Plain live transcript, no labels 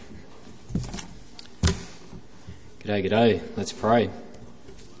G'day, g'day. Let's pray.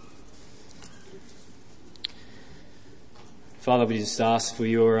 Father, we just ask for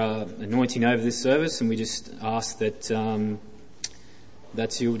your anointing over this service, and we just ask that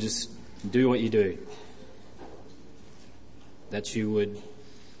you'll just do what you do. That you would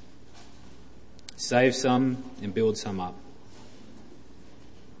save some and build some up.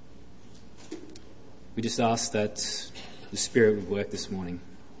 We just ask that the Spirit would work this morning,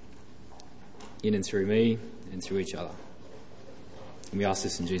 in and through me and through each other. And we ask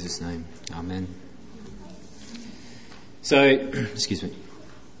this in Jesus' name. Amen. So, excuse me.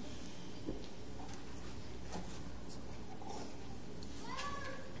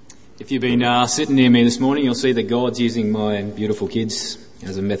 If you've been sitting near me this morning, you'll see that God's using my beautiful kids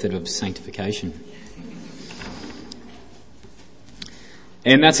as a method of sanctification.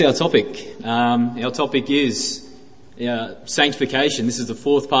 And that's our topic. Our topic is sanctification. This is the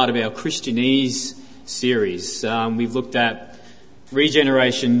fourth part of our Christianese series. We've looked at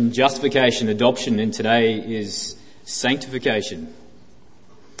regeneration, justification, adoption, and today is sanctification.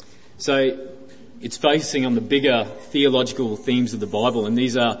 So it's focusing on the bigger theological themes of the Bible, and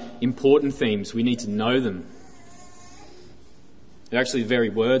these are important themes. We need to know them. They're actually the very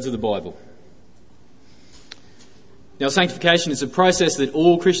words of the Bible. Now, sanctification is a process that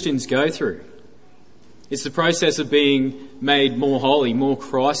all Christians go through. It's the process of being made more holy, more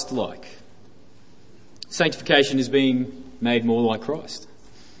Christ-like. Sanctification is being made more like Christ.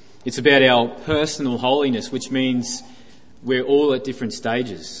 It's about our personal holiness, which means we're all at different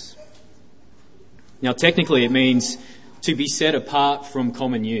stages. Now, technically, it means to be set apart from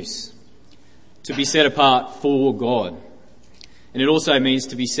common use, to be set apart for God. And it also means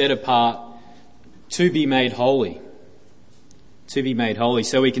to be set apart to be made holy. To be made holy.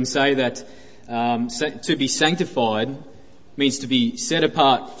 So we can say that to be sanctified means to be set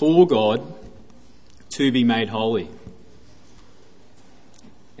apart for God, to be made holy.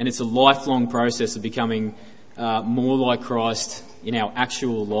 And it's a lifelong process of becoming more like Christ in our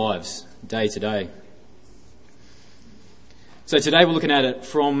actual lives, day to day. So today we're looking at it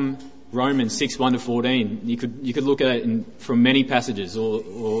from Romans 6, 1-14. You could look at it from many passages or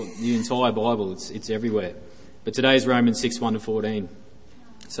the entire Bible. It's everywhere. But today is Romans 6, 1-14.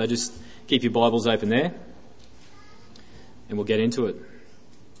 So just keep your Bibles open there and we'll get into it.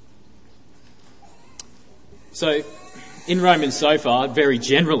 So in Romans so far, very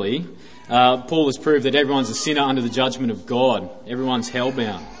generally, Paul has proved that everyone's a sinner under the judgment of God. Everyone's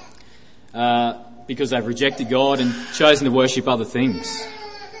hellbound because they've rejected God and chosen to worship other things.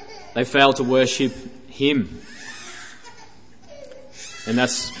 They fail to worship Him. And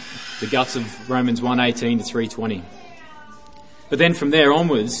that's the guts of Romans 1:18 to 3:20. But then from there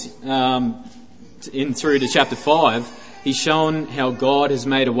onwards, through to chapter 5, he's shown how God has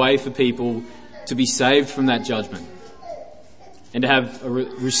made a way for people to be saved from that judgment and to have a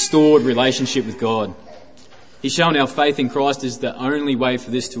restored relationship with God. He's shown how faith in Christ is the only way for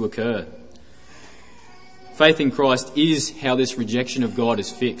this to occur. Faith in Christ is how this rejection of God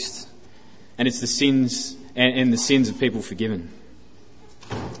is fixed, and it's the sins and the sins of people forgiven.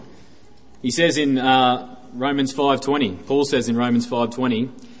 He says in Romans 5:20, Paul says in Romans 5:20,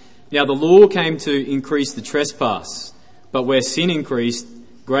 "Now the law came to increase the trespass, but where sin increased,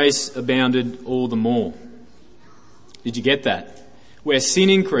 grace abounded all the more." Did you get that? Where sin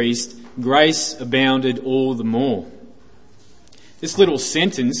increased, grace abounded all the more. This little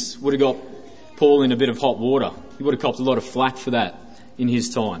sentence would have got Paul in a bit of hot water. He would have copped a lot of flack for that in his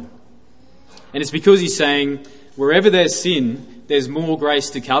time. And it's because he's saying, wherever there's sin, there's more grace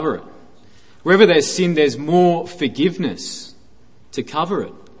to cover it. Wherever there's sin, there's more forgiveness to cover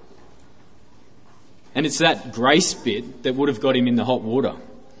it. And it's that grace bit that would have got him in the hot water.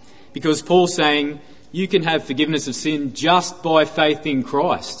 Because Paul's saying, you can have forgiveness of sin just by faith in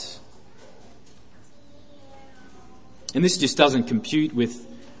Christ. And this just doesn't compute with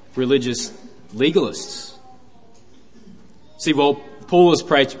religious legalists. See, while Paul was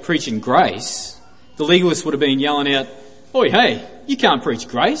preaching grace, the legalists would have been yelling out, "Oi, hey, you can't preach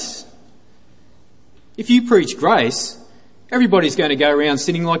grace. If you preach grace, everybody's going to go around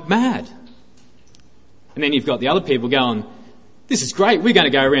sinning like mad." And then you've got the other people going, "This is great, we're going to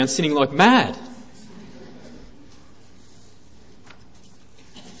go around sinning like mad."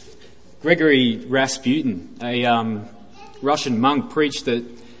 Gregory Rasputin, a Russian monk, preached that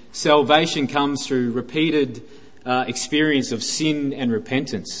salvation comes through repeated experience of sin and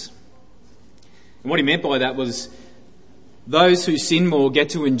repentance. And what he meant by that was those who sin more get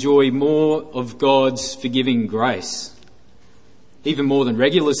to enjoy more of God's forgiving grace, even more than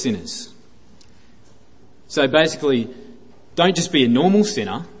regular sinners. So basically, don't just be a normal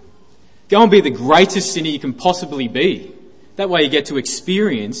sinner. Go and be the greatest sinner you can possibly be. That way you get to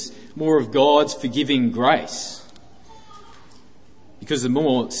experience more of God's forgiving grace. Because the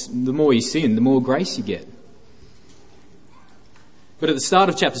more you sin, the more grace you get. But at the start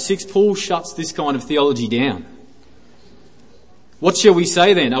of chapter 6, Paul shuts this kind of theology down. What shall we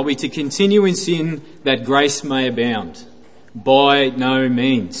say then? Are we to continue in sin that grace may abound? By no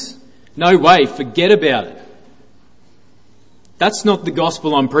means. No way, forget about it. That's not the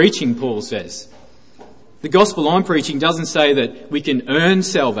gospel I'm preaching, Paul says. The gospel I'm preaching doesn't say that we can earn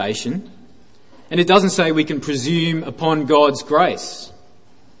salvation, and it doesn't say we can presume upon God's grace.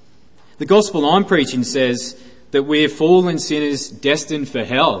 The gospel I'm preaching says that we're fallen sinners destined for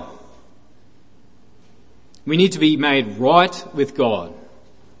hell. We need to be made right with God.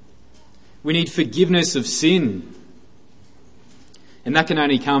 We need forgiveness of sin. And that can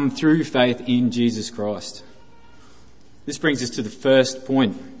only come through faith in Jesus Christ. This brings us to the first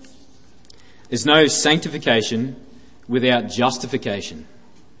point. There's no sanctification without justification.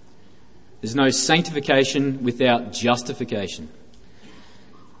 There's no sanctification without justification.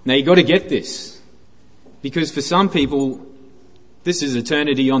 Now you've got to get this, because for some people, this is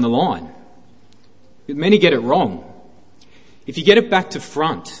eternity on the line. Many get it wrong. If you get it back to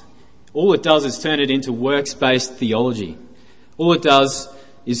front, all it does is turn it into works-based theology. All it does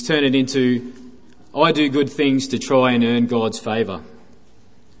is turn it into, I do good things to try and earn God's favour.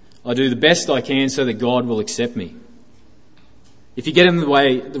 I do the best I can so that God will accept me. If you get in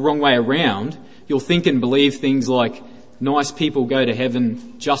the wrong way around, you'll think and believe things like nice people go to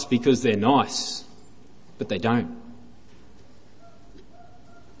heaven just because they're nice, but they don't.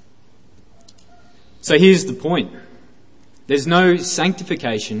 So here's the point. There's no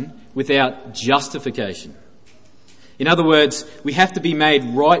sanctification without justification. In other words, we have to be made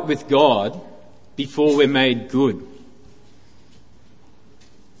right with God before we're made good.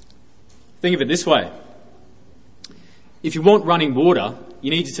 Think of it this way. If you want running water, you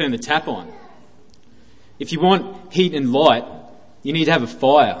need to turn the tap on. If you want heat and light, you need to have a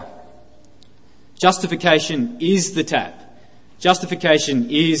fire. Justification is the tap. Justification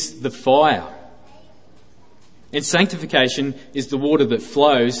is the fire. And sanctification is the water that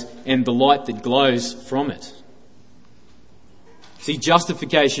flows and the light that glows from it. See,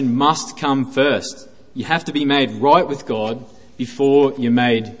 justification must come first. You have to be made right with God before you're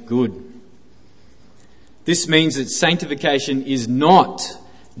made good. This means that sanctification is not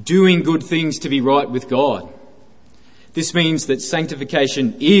doing good things to be right with God. This means that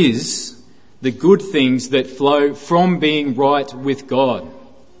sanctification is the good things that flow from being right with God.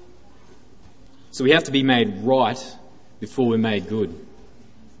 So we have to be made right before we're made good.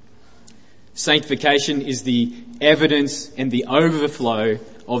 Sanctification is the evidence and the overflow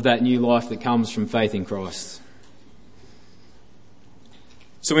of that new life that comes from faith in Christ.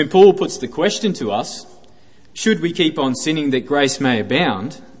 So when Paul puts the question to us, should we keep on sinning that grace may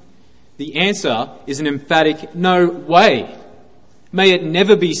abound? The answer is an emphatic no way. May it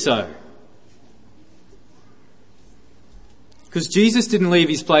never be so. Because Jesus didn't leave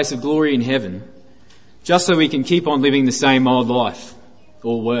his place of glory in heaven just so we can keep on living the same old life,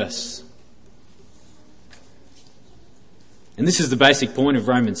 or worse. And this is the basic point of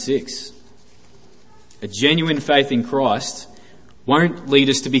Romans 6. A genuine faith in Christ won't lead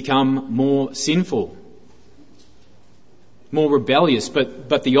us to become more sinful, more rebellious,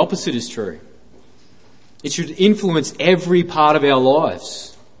 but the opposite is true. It should influence every part of our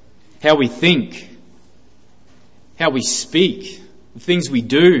lives. How we think, how we speak, the things we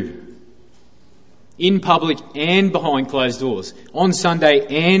do, in public and behind closed doors, on Sunday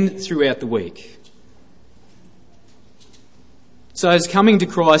and throughout the week. So has coming to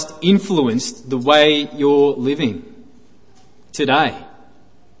Christ influenced the way you're living today?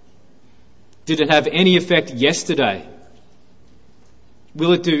 Did it have any effect yesterday?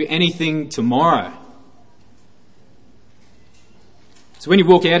 Will it do anything tomorrow? So when you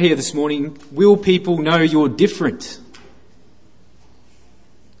walk out here this morning, will people know you're different?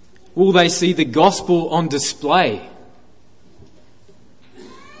 Will they see the gospel on display?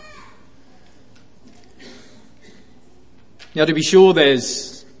 Now, to be sure,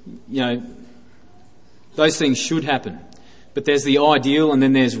 those things should happen. But there's the ideal and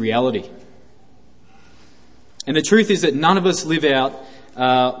then there's reality. And the truth is that none of us live out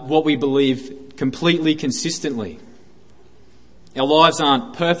what we believe completely consistently. Our lives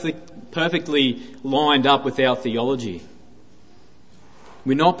aren't perfectly lined up with our theology.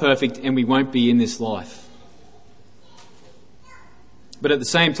 We're not perfect and we won't be in this life. But at the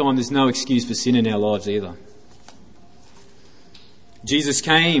same time, there's no excuse for sin in our lives either. Jesus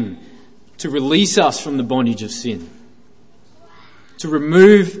came to release us from the bondage of sin, to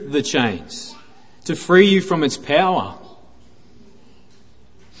remove the chains, to free you from its power.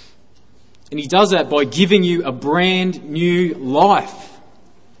 And he does that by giving you a brand new life.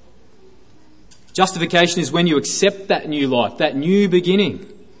 Justification is when you accept that new life, that new beginning.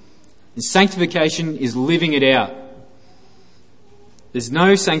 And sanctification is living it out. There's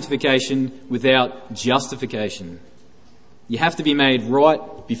no sanctification without justification. You have to be made right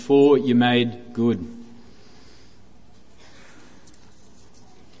before you're made good.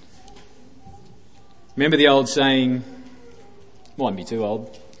 Remember the old saying, mightn't be too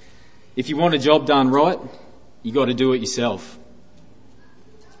old, if you want a job done right, you got to do it yourself.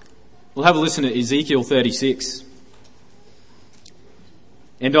 We'll have a listen to Ezekiel 36.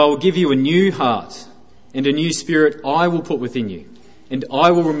 And I will give you a new heart, and a new spirit I will put within you. And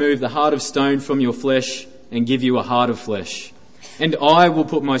I will remove the heart of stone from your flesh and give you a heart of flesh. And I will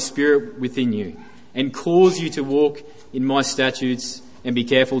put my spirit within you and cause you to walk in my statutes and be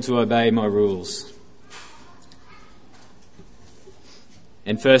careful to obey my rules.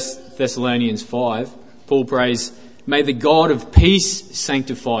 And 1 Thessalonians 5, Paul prays, may the God of peace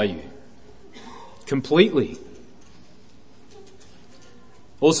sanctify you completely.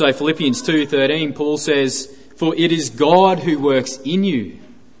 Also Philippians 2:13, Paul says, for it is God who works in you.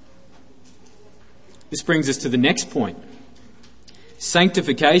 This brings us to the next point.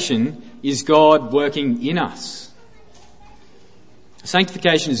 Sanctification is God working in us.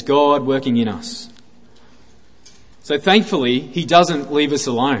 Sanctification is God working in us. So thankfully, he doesn't leave us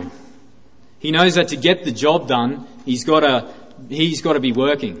alone. He knows that to get the job done, he's got to be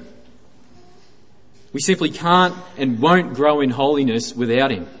working. We simply can't and won't grow in holiness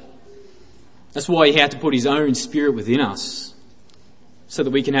without him. That's why he had to put his own spirit within us, so that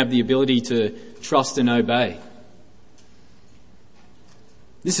we can have the ability to trust and obey.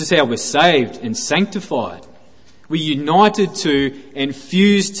 This is how we're saved and sanctified. We're united to and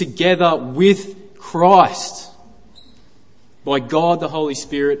fused together with Christ by God the Holy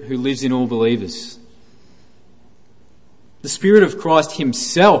Spirit who lives in all believers. The Spirit of Christ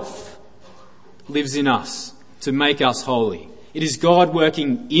himself lives in us to make us holy. It is God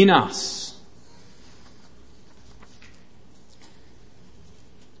working in us.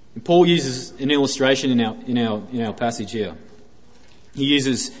 And Paul uses an illustration in our passage here. He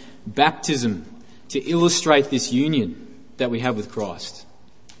uses baptism to illustrate this union that we have with Christ.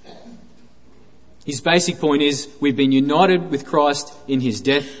 His basic point is we've been united with Christ in his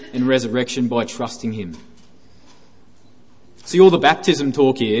death and resurrection by trusting him. See, all the baptism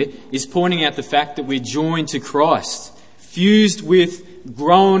talk here is pointing out the fact that we're joined to Christ, fused with,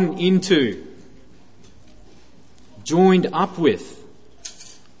 grown into, joined up with.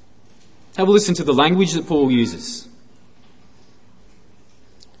 Have a listen to the language that Paul uses.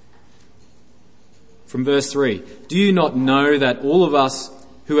 From verse 3, do you not know that all of us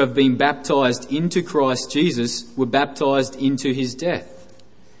who have been baptized into Christ Jesus were baptized into his death?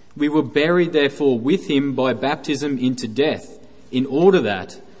 We were buried therefore with him by baptism into death, in order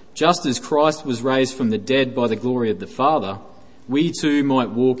that, just as Christ was raised from the dead by the glory of the Father, we too might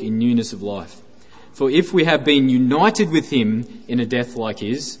walk in newness of life. For if we have been united with him in a death like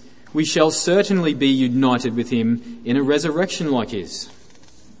his, we shall certainly be united with him in a resurrection like his.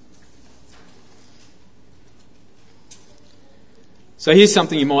 So here's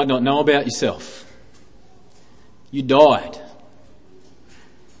something you might not know about yourself. You died.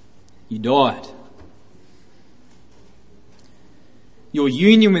 You died. Your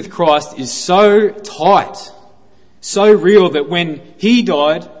union with Christ is so tight, so real that when he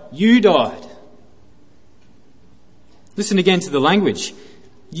died, you died. Listen again to the language.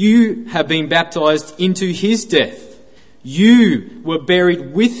 You have been baptized into his death. You were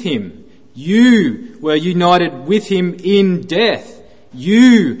buried with him. You were united with him in death.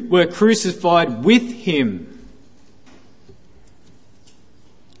 You were crucified with him.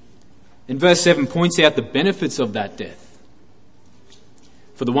 And verse 7 points out the benefits of that death.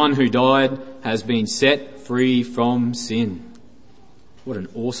 For the one who died has been set free from sin. What an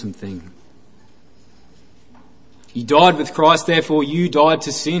awesome thing. You died with Christ, therefore you died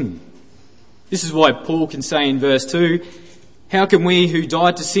to sin. This is why Paul can say in verse 2, how can we who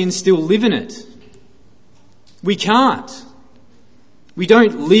died to sin still live in it? We can't. We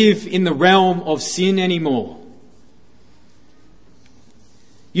don't live in the realm of sin anymore.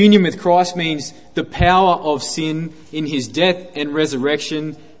 Union with Christ means the power of sin in his death and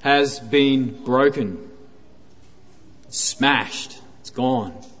resurrection has been broken. It's smashed. It's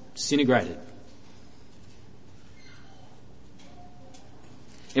gone. Disintegrated.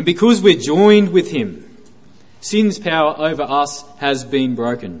 And because we're joined with him, sin's power over us has been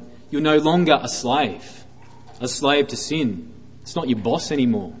broken. You're no longer a slave to sin, It's not your boss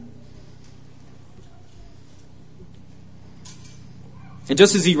anymore. And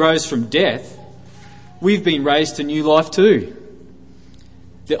just as he rose from death, we've been raised to new life too.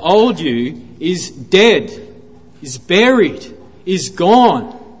 The old you is dead, is buried, is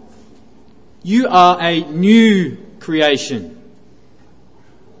gone. You are a new creation.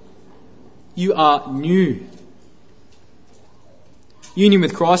 You are new. Union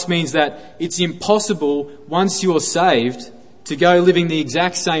with Christ means that it's impossible, once you're saved, to go living the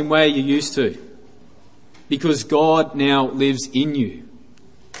exact same way you used to, because God now lives in you.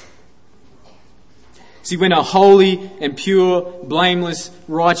 See, when a holy and pure, blameless,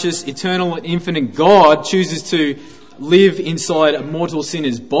 righteous, eternal and infinite God chooses to live inside a mortal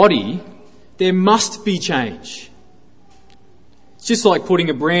sinner's body, there must be change. It's just like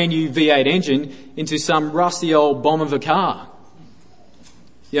putting a brand new V8 engine into some rusty old bomb of a car.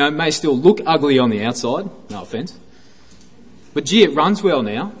 You know, it may still look ugly on the outside, no offence, but gee, it runs well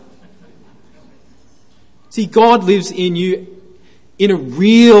now. See, God lives in you in a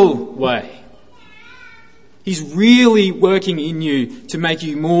real way. He's really working in you to make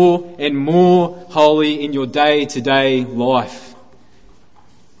you more and more holy in your day-to-day life.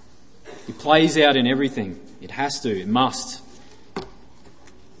 It plays out in everything. It has to. It must.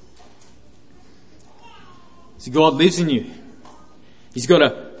 So God lives in you. He's got a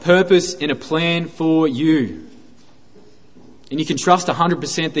purpose and a plan for you. And you can trust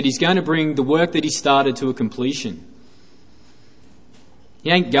 100% that He's going to bring the work that He started to a completion. He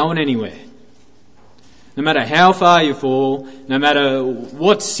ain't going anywhere. No matter how far you fall, no matter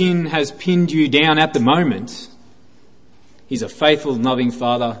what sin has pinned you down at the moment, He's a faithful and loving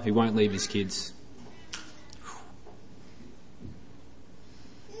Father who won't leave His kids.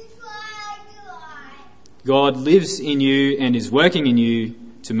 God lives in you and is working in you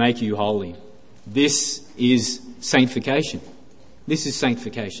to make you holy. This is sanctification. This is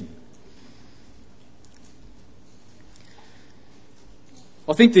sanctification.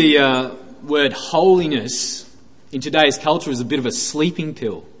 I think the word holiness in today's culture is a bit of a sleeping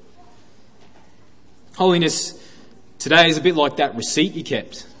pill. Holiness today is a bit like that receipt you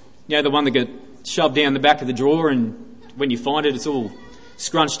kept. You know, the one that got shoved down the back of the drawer, and when you find it, it's all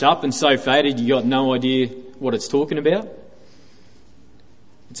scrunched up and so faded you got no idea what it's talking about.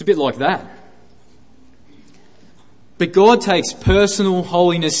 It's a bit like that. But God takes personal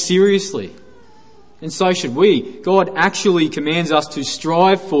holiness seriously. And so should we. God actually commands us to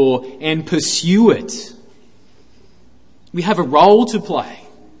strive for and pursue it. We have a role to play.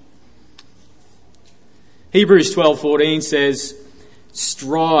 Hebrews 12:14 says,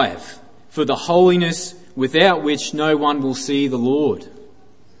 "Strive for the holiness without which no one will see the Lord."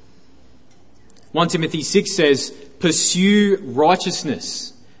 1 Timothy 6 says, "Pursue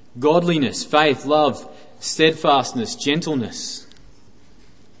righteousness, godliness, faith, love, steadfastness, gentleness."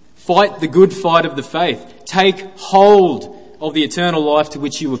 Fight the good fight of the faith. Take hold of the eternal life to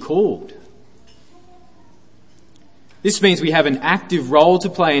which you were called. This means we have an active role to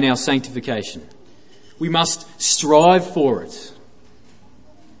play in our sanctification. We must strive for it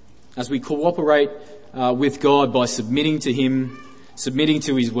as we cooperate with God by submitting to Him, submitting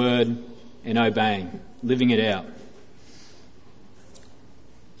to His word and obeying, living it out.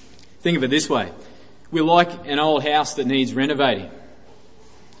 Think of it this way. We're like an old house that needs renovating.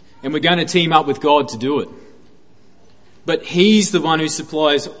 And we're going to team up with God to do it. But He's the one who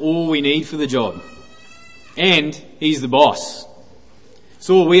supplies all we need for the job. And He's the boss.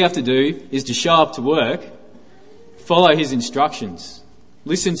 So all we have to do is to show up to work, follow His instructions,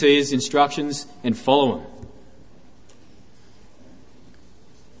 listen to His instructions and follow them.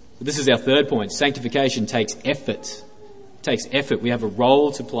 But this is our third point. Sanctification takes effort. It takes effort. We have a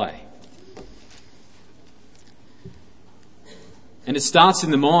role to play. And it starts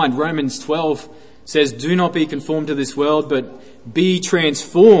in the mind. Romans 12 says, "Do not be conformed to this world, but be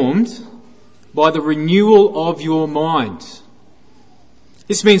transformed by the renewal of your mind."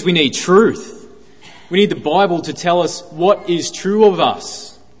 This means we need truth. We need the Bible to tell us what is true of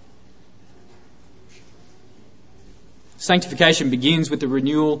us. Sanctification begins with the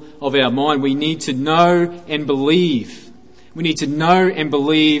renewal of our mind. We need to know and believe. We need to know and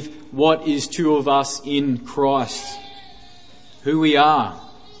believe what is true of us in Christ. Who we are.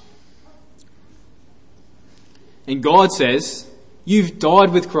 And God says, you've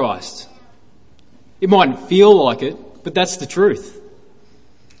died with Christ. It mightn't feel like it, but that's the truth.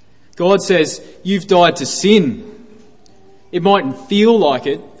 God says, you've died to sin. It mightn't feel like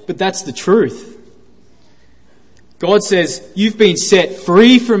it, but that's the truth. God says, you've been set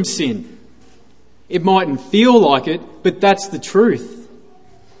free from sin. It mightn't feel like it, but that's the truth.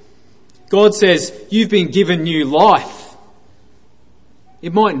 God says, you've been given new life.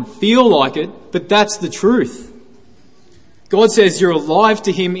 It mightn't feel like it, but that's the truth. God says you're alive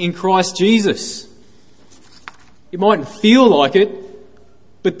to him in Christ Jesus. It mightn't feel like it,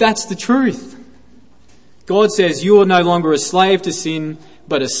 but that's the truth. God says you are no longer a slave to sin,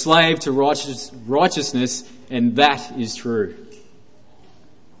 but a slave to righteousness, and that is true.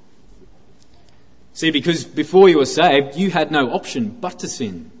 See, because before you were saved, you had no option but to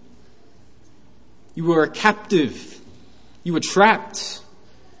sin. You were a captive. You were trapped.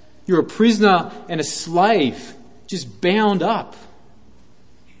 You were a prisoner and a slave, just bound up.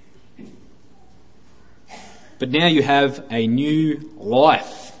 But now you have a new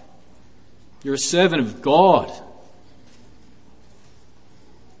life. You're a servant of God.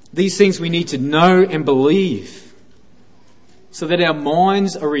 These things we need to know and believe so that our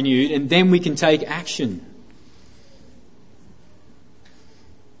minds are renewed, and then we can take action.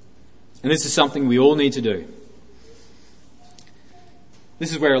 And this is something we all need to do.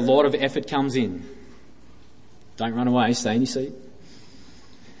 This is where a lot of effort comes in. Don't run away, stay in your seat.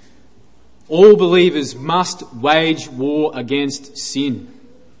 All believers must wage war against sin.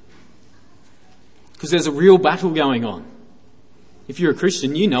 Because there's a real battle going on. If you're a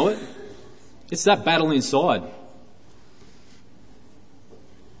Christian, you know it. It's that battle inside.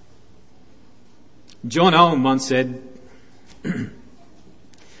 John Owen once said,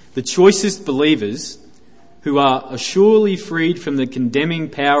 "The choicest believers who are surely freed from the condemning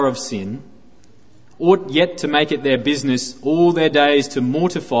power of sin ought yet to make it their business all their days to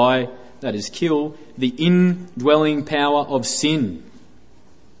mortify, that is, kill, the indwelling power of sin."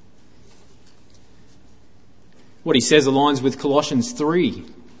 What he says aligns with Colossians 3.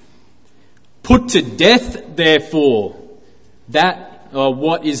 "Put to death, therefore,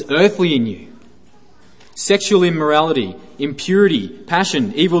 what is earthly in you. Sexual immorality, impurity,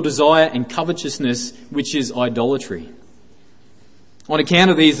 passion, evil desire, and covetousness, which is idolatry. On account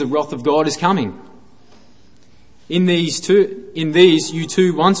of these, the wrath of God is coming. In these you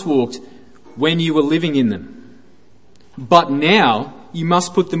too once walked when you were living in them. But now you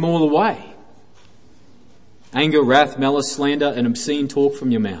must put them all away. Anger, wrath, malice, slander, and obscene talk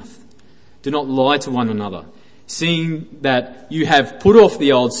from your mouth. Do not lie to one another, seeing that you have put off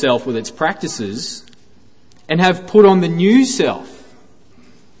the old self with its practices and have put on the new self,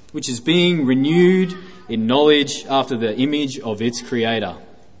 which is being renewed in knowledge after the image of its creator."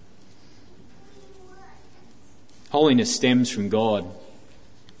 Holiness stems from God.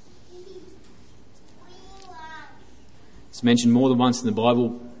 It's mentioned more than once in the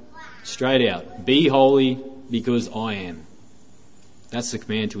Bible, straight out. Be holy because I am. That's the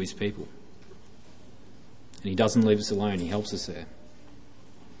command to his people. And he doesn't leave us alone, he helps us there.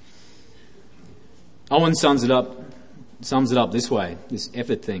 Owen sums it up this way, this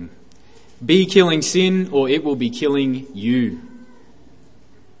effort thing. Be killing sin, or it will be killing you.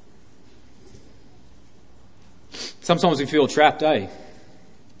 Sometimes we feel trapped, eh?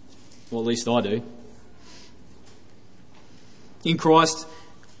 Well, at least I do. In Christ,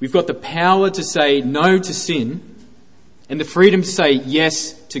 we've got the power to say no to sin and the freedom to say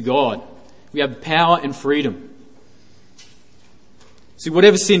yes to God. We have power and freedom. See,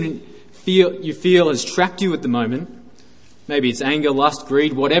 whatever sin you feel has trapped you at the moment, maybe it's anger, lust,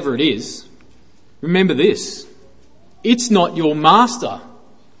 greed, whatever it is, remember this: it's not your master.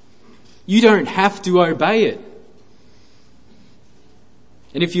 You don't have to obey it.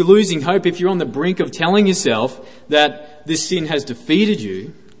 And if you're losing hope, if you're on the brink of telling yourself that this sin has defeated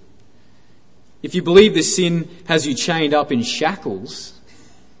you, if you believe this sin has you chained up in shackles,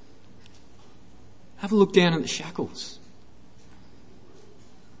 have a look down at the shackles.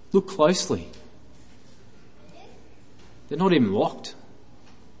 Look closely. They're not even locked.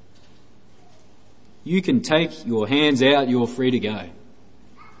 You can take your hands out, you're free to go.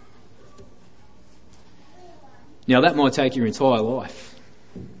 Now that might take your entire life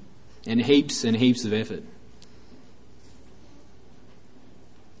and heaps of effort.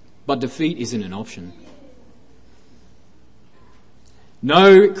 But defeat isn't an option.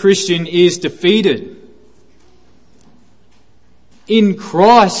 No Christian is defeated. In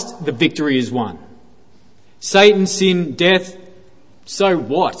Christ, the victory is won. Satan, sin, death, so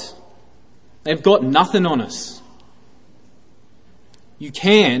what? They've got nothing on us. You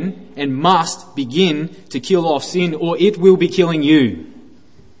can and must begin to kill off sin, or it will be killing you.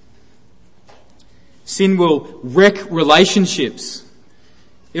 Sin will wreck relationships.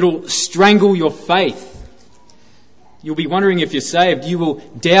 It'll strangle your faith. You'll be wondering if you're saved. You will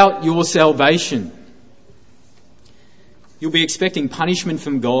doubt your salvation. You'll be expecting punishment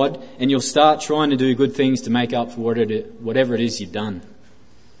from God, and you'll start trying to do good things to make up for whatever it is you've done.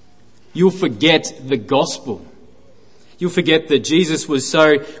 You'll forget the gospel. You'll forget that Jesus was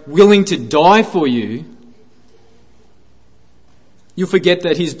so willing to die for you. You'll forget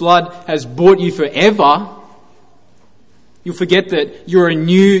that his blood has bought you forever. You'll forget that you're a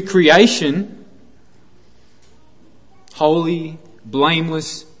new creation. Holy,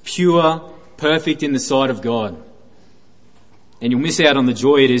 blameless, pure, perfect in the sight of God. And you'll miss out on the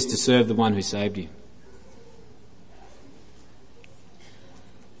joy it is to serve the one who saved you.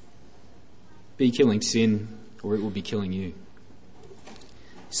 Be killing sin, or it will be killing you.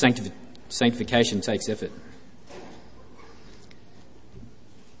 Sanctification takes effort.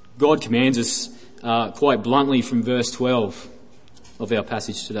 God commands us quite bluntly from verse 12 of our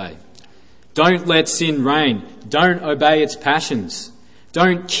passage today. Don't let sin reign. Don't obey its passions.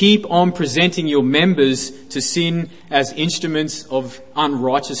 Don't keep on presenting your members to sin as instruments of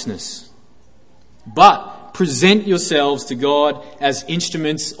unrighteousness. But present yourselves to God as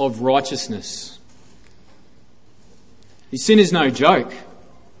instruments of righteousness. Sin is no joke.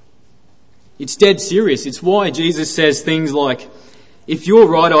 It's dead serious. It's why Jesus says things like, if your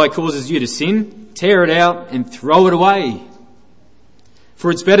right eye causes you to sin, tear it out and throw it away. For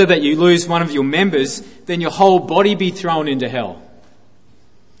it's better that you lose one of your members than your whole body be thrown into hell.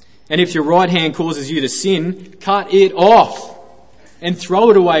 And if your right hand causes you to sin, cut it off and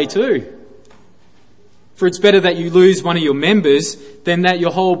throw it away too. For it's better that you lose one of your members than that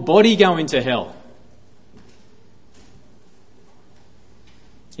your whole body go into hell.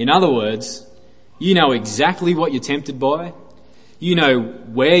 In other words, you know exactly what you're tempted by. You know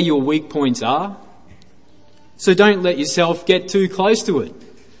where your weak points are. So don't let yourself get too close to it.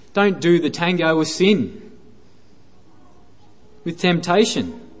 Don't do the tango with sin, with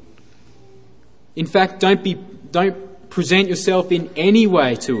temptation. In fact, don't present yourself in any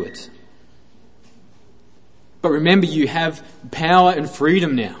way to it. But remember, you have power and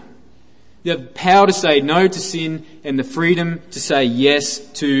freedom now. You have power to say no to sin and the freedom to say yes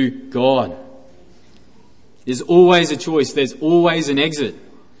to God. There's always a choice. There's always an exit.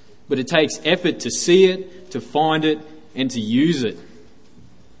 But it takes effort to see it, to find it, and to use it.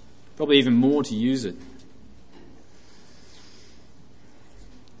 Probably even more to use it.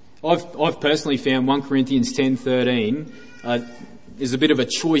 I've personally found 1 Corinthians 10:13 is a bit of a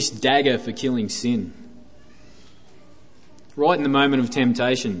choice dagger for killing sin. Right in the moment of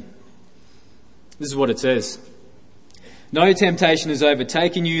temptation. This is what it says. No temptation has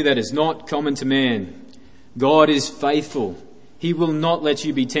overtaken you that is not common to man. God is faithful. He will not let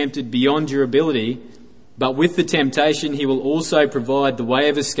you be tempted beyond your ability, but with the temptation he will also provide the way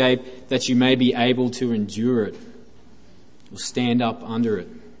of escape that you may be able to endure it, or stand up under it.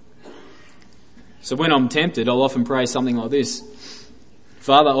 So when I'm tempted, I'll often pray something like this.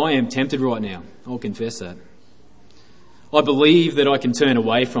 Father, I am tempted right now. I'll confess that. I believe that I can turn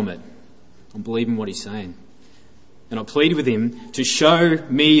away from it. I believe in what he's saying. And I plead with him to show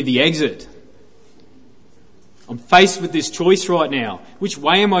me the exit. I'm faced with this choice right now. Which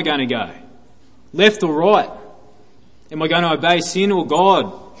way am I going to go? Left or right? Am I going to obey sin or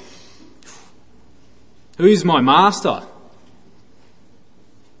God? Who's my master?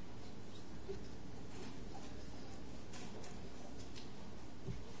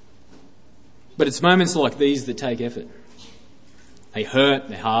 But it's moments like these that take effort. They hurt,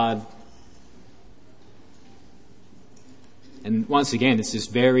 they're hard. And once again, it's this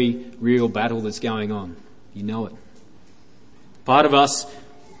very real battle that's going on. You know it. Part of us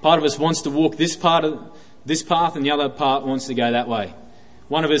wants to walk this path and the other part wants to go that way.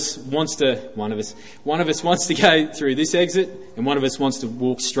 One of us wants to go through this exit, and one of us wants to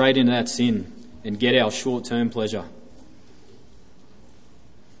walk straight into that sin and get our short-term pleasure.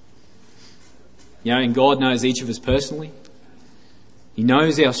 You know, and God knows each of us personally. He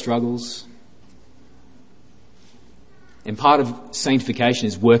knows our struggles. And part of sanctification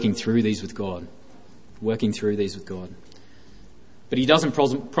is working through these with God. Working through these with God. But he doesn't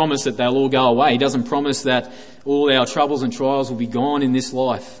promise that they'll all go away. He doesn't promise that all our troubles and trials will be gone in this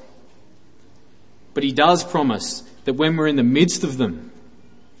life. But he does promise that when we're in the midst of them,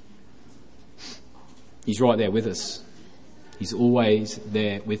 he's right there with us. He's always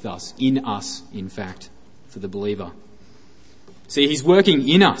there with us, in us, in fact, for the believer. See, he's working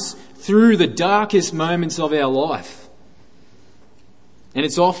in us through the darkest moments of our life. And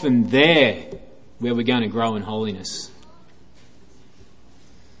it's often there where we're going to grow in holiness.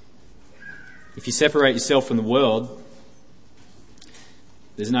 If you separate yourself from the world,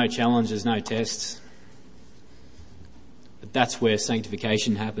 there's no challenge, there's no tests. But that's where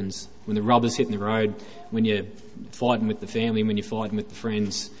sanctification happens. When the rubber's hitting the road, when you're fighting with the family, when you're fighting with the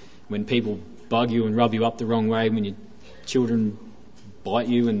friends, when people bug you and rub you up the wrong way, when your children bite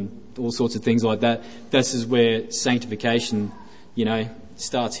you and all sorts of things like that. This is where sanctification,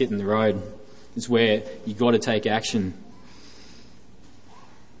 starts hitting the road. It's where you've got to take action.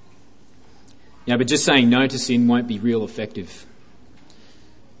 But just saying no to sin won't be real effective.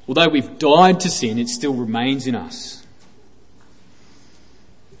 Although we've died to sin, it still remains in us.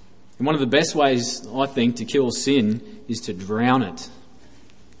 And one of the best ways, I think, to kill sin is to drown it.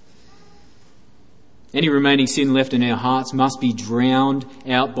 Any remaining sin left in our hearts must be drowned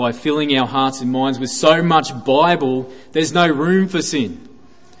out by filling our hearts and minds with so much Bible, there's no room for sin.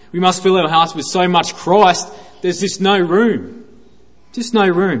 We must fill our hearts with so much Christ, there's just no room. Just no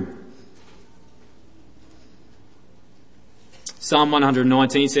room. Psalm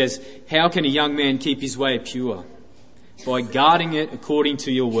 119 says, "How can a young man keep his way pure? By guarding it according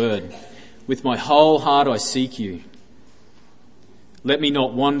to your word. With my whole heart I seek you. Let me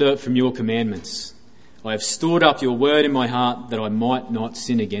not wander from your commandments. I have stored up your word in my heart that I might not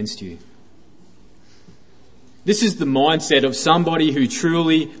sin against you." This is the mindset of somebody who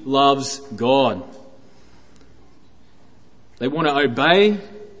truly loves God. They want to obey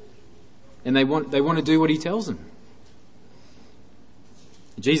and they want to do what he tells them.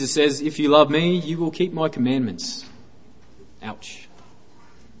 Jesus says, "If you love me, you will keep my commandments." Ouch.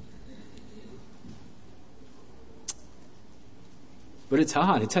 But it's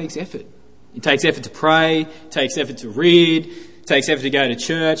hard. It takes effort. It takes effort to pray. It takes effort to read. It takes effort to go to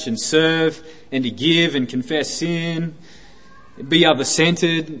church and serve and to give and confess sin, be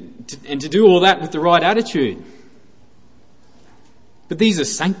other-centered, and to do all that with the right attitude. But these are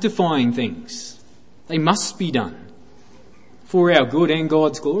sanctifying things. They must be done for our good and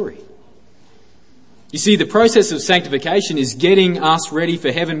God's glory. You see, the process of sanctification is getting us ready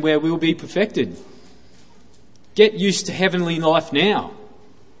for heaven where we'll be perfected. Get used to heavenly life now.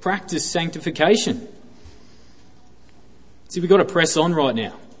 Practice sanctification. See, we've got to press on right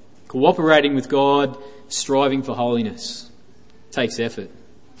now. Cooperating with God, striving for holiness. Takes effort.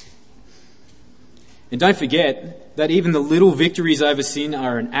 And don't forget that even the little victories over sin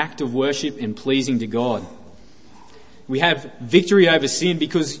are an act of worship and pleasing to God. We have victory over sin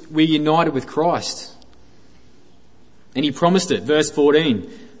because we're united with Christ. And he promised it. Verse 14,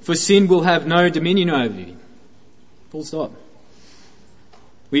 "For sin will have no dominion over you." Full stop.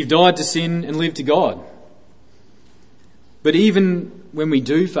 We've died to sin and lived to God. But even when we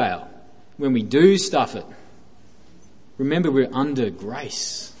do fail, when we do stuff it, remember we're under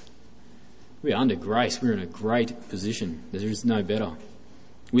grace. We're under grace. We're in a great position. There is no better.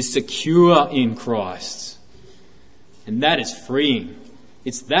 We're secure in Christ. And that is freeing.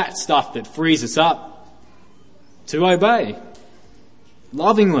 It's that stuff that frees us up to obey.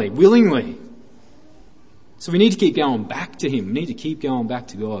 Lovingly, willingly. So we need to keep going back to him. We need to keep going back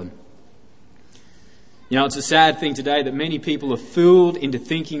to God. It's a sad thing today that many people are fooled into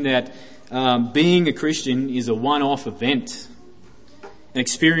thinking that being a Christian is a one-off event. An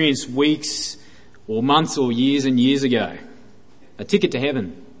experience weeks or months or years and years ago. A ticket to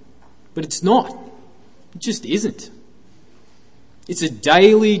heaven. But it's not. It just isn't. It's a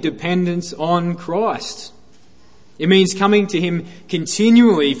daily dependence on Christ. It means coming to him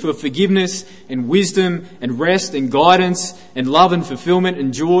continually for forgiveness and wisdom and rest and guidance and love and fulfillment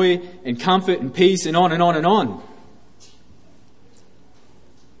and joy and comfort and peace and on and on and on.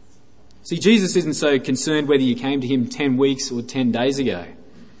 See, Jesus isn't so concerned whether you came to him 10 weeks or 10 days ago.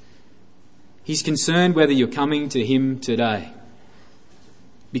 He's concerned whether you're coming to him today.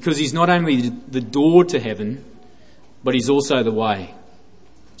 Because he's not only the door to heaven, but he's also the way.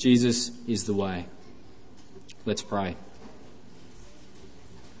 Jesus is the way. Let's pray.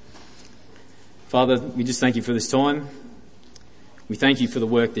 Father, we just thank you for this time. We thank you for the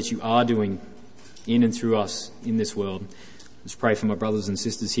work that you are doing in and through us in this world. Let's pray for my brothers and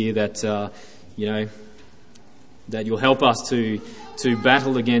sisters here that, that you'll help us to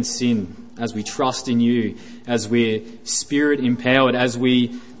battle against sin as we trust in you, as we're spirit empowered, as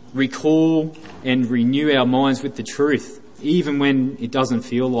we recall and renew our minds with the truth, even when it doesn't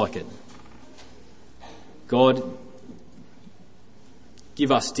feel like it. God, give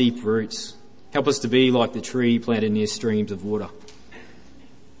us deep roots. Help us to be like the tree planted near streams of water.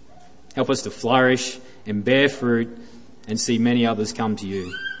 Help us to flourish and bear fruit and see many others come to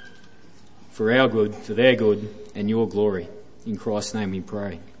you. For our good, for their good, and your glory. In Christ's name we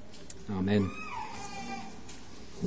pray. Amen.